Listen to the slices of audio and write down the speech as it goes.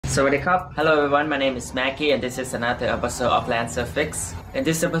Sawadee-krap. Hello everyone, my name is Mackie and this is another episode of Lancer Fix. In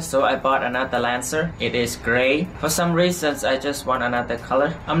this episode, I bought another Lancer. It is gray. For some reasons, I just want another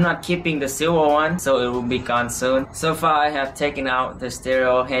color. I'm not keeping the silver one, so it will be gone soon. So far, I have taken out the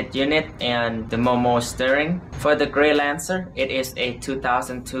stereo head unit and the MOMO steering. For the gray Lancer, it is a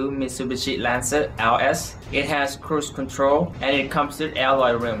 2002 Mitsubishi Lancer LS. It has cruise control and it comes with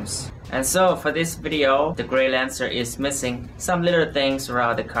alloy rims. And so for this video, the gray Lancer is missing some little things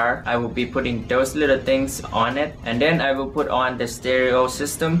around the car. I will be putting those little things on it, and then I will put on the stereo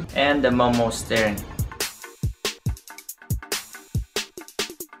system and the MOMO steering.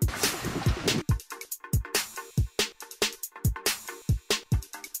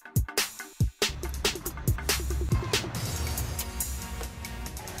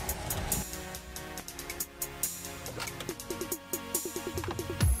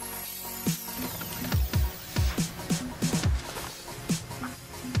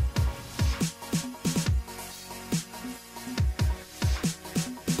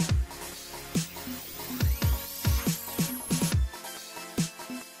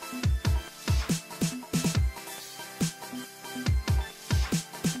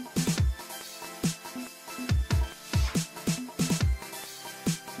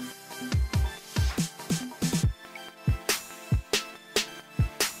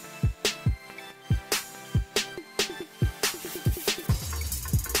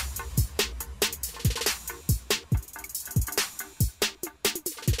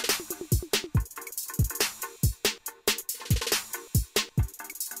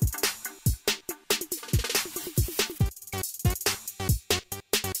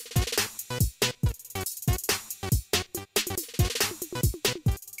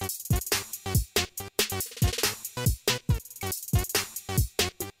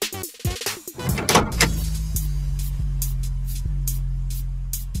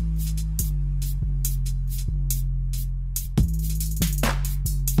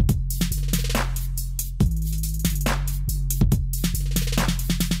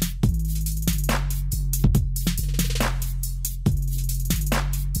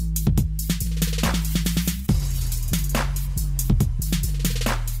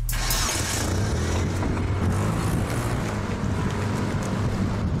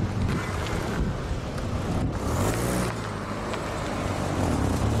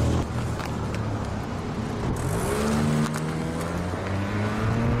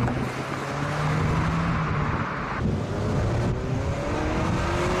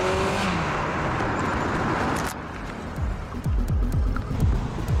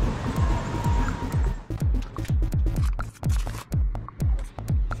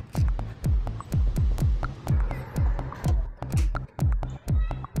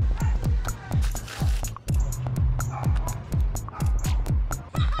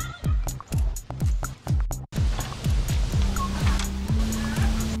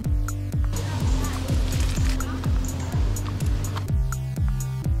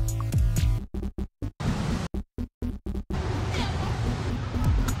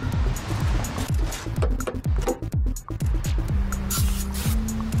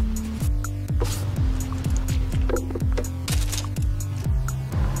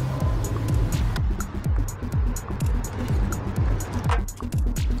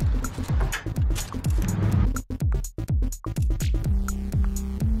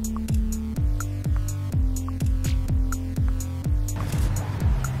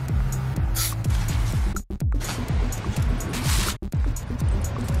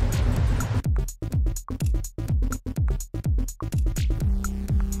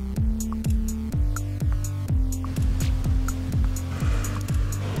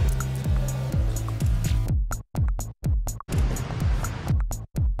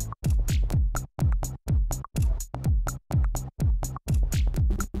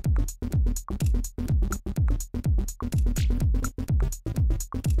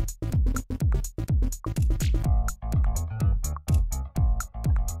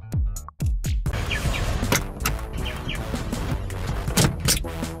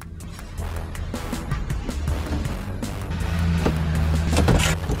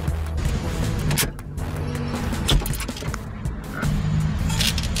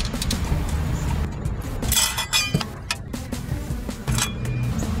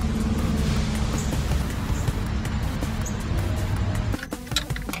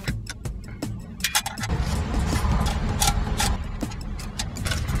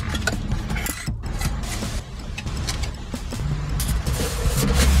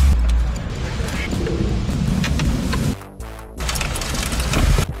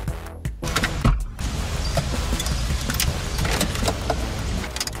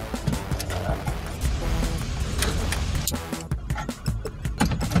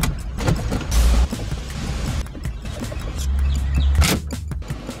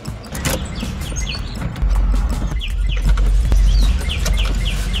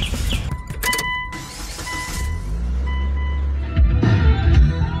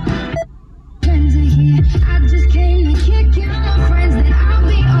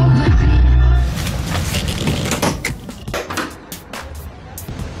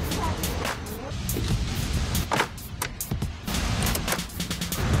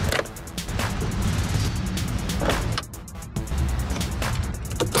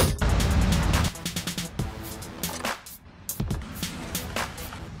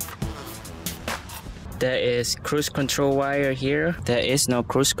 There is cruise control wire here. There is no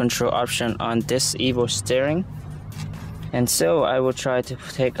cruise control option on this EVO steering. And so I will try to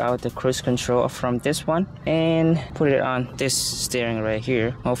take out the cruise control from this one and put it on this steering right here.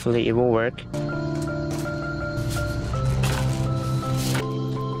 Hopefully it will work.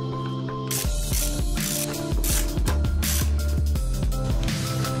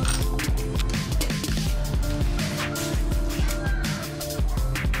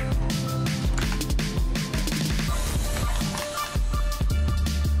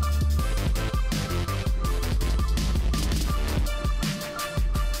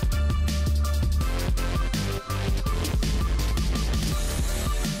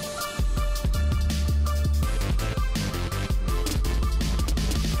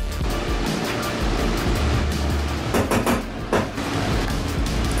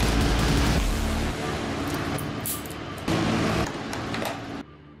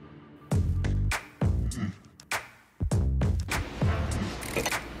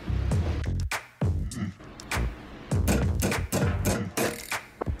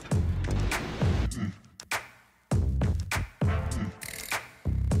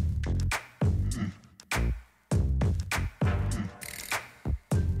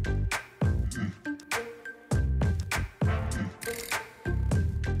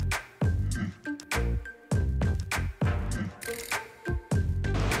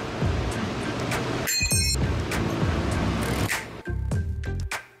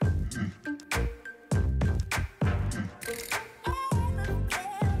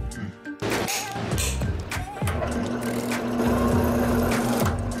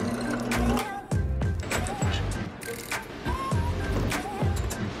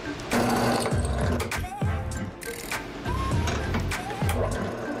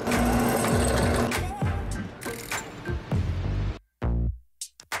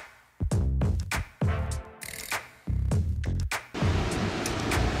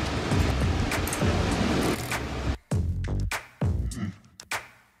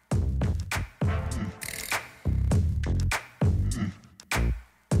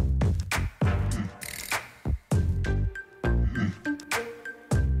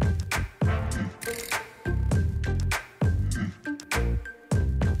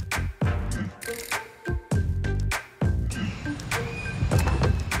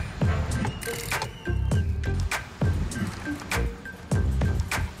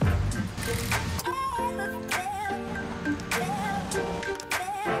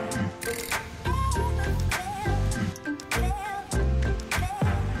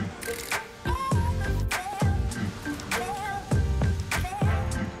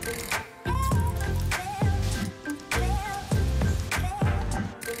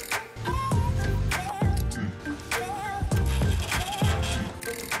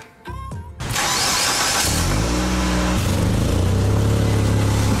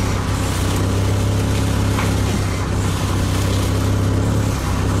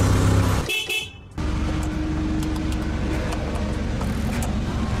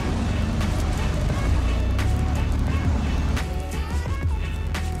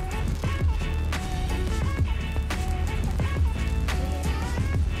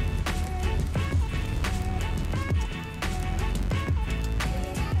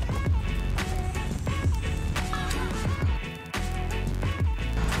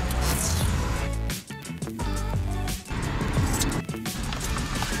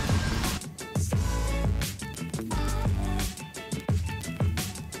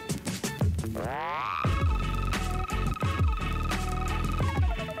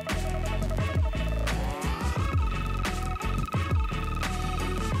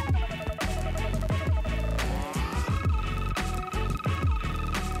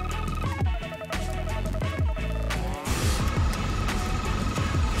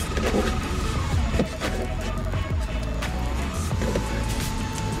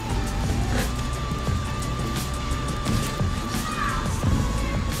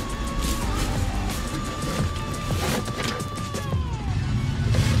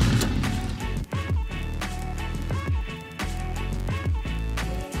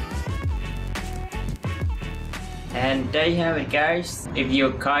 And there you have it, guys. If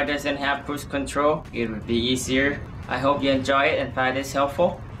your car doesn't have cruise control, it would be easier. I hope you enjoy it and find this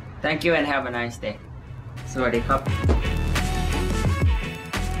helpful. Thank you and have a nice day. สวัสดีครับ